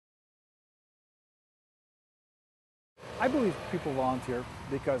I believe people volunteer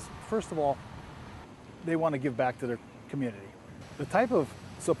because, first of all, they want to give back to their community. The type of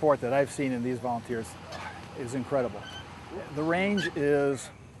support that I've seen in these volunteers is incredible. The range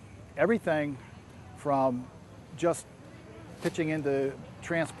is everything from just pitching in to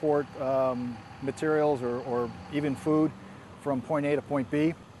transport materials or even food from point A to point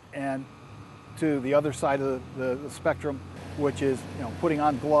B, and to the other side of the spectrum, which is putting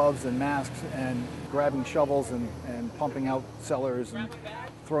on gloves and masks and grabbing shovels and pumping out cellars and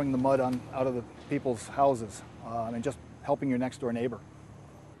throwing the mud out of the people's houses and just helping your next door neighbor.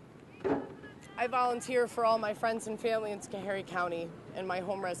 I volunteer for all my friends and family in Schoharie County and my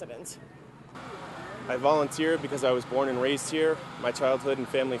home residence. I volunteer because I was born and raised here, my childhood and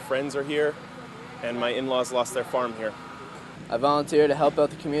family friends are here, and my in-laws lost their farm here. I volunteer to help out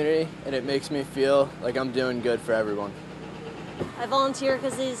the community, and it makes me feel like I'm doing good for everyone. I volunteer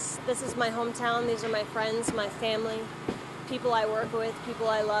because this is my hometown, these are my friends, my family, people I work with, people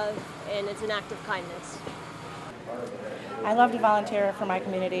I love, and it's an act of kindness. I love to volunteer for my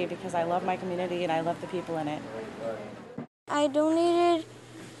community because I love my community and I love the people in it. I donated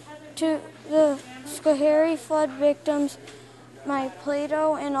to the Schoharie flood victims my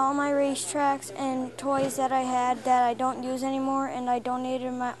Play-Doh and all my racetracks and toys that I had that I don't use anymore, and I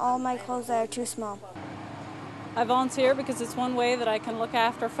donated all my clothes that are too small. I volunteer because it's one way that I can look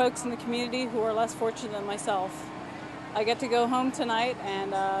after folks in the community who are less fortunate than myself. I get to go home tonight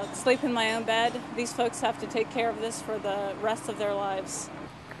and sleep in my own bed. These folks have to take care of this for the rest of their lives.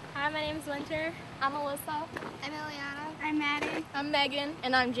 Hi, my name's Winter. I'm Alyssa. I'm Ileana. I'm Maddie. I'm Megan.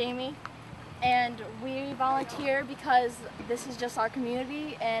 And I'm Jamie. And we volunteer because this is just our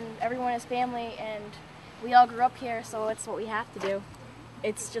community and everyone is family and we all grew up here, so it's what we have to do.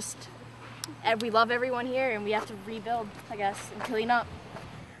 It's just, we love everyone here and we have to rebuild, I guess, and clean up.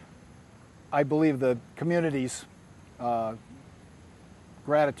 I believe the community's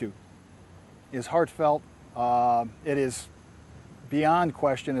gratitude is heartfelt. It is beyond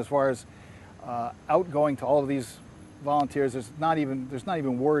question as far as outgoing to all of these volunteers. There's not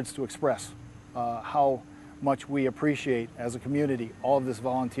even words to express how much we appreciate as a community all of these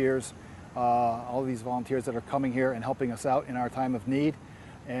volunteers that are coming here and helping us out in our time of need.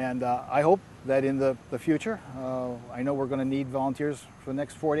 And I hope that in the future, I know we're going to need volunteers for the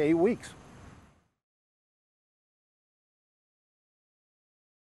next 4 to 8 weeks.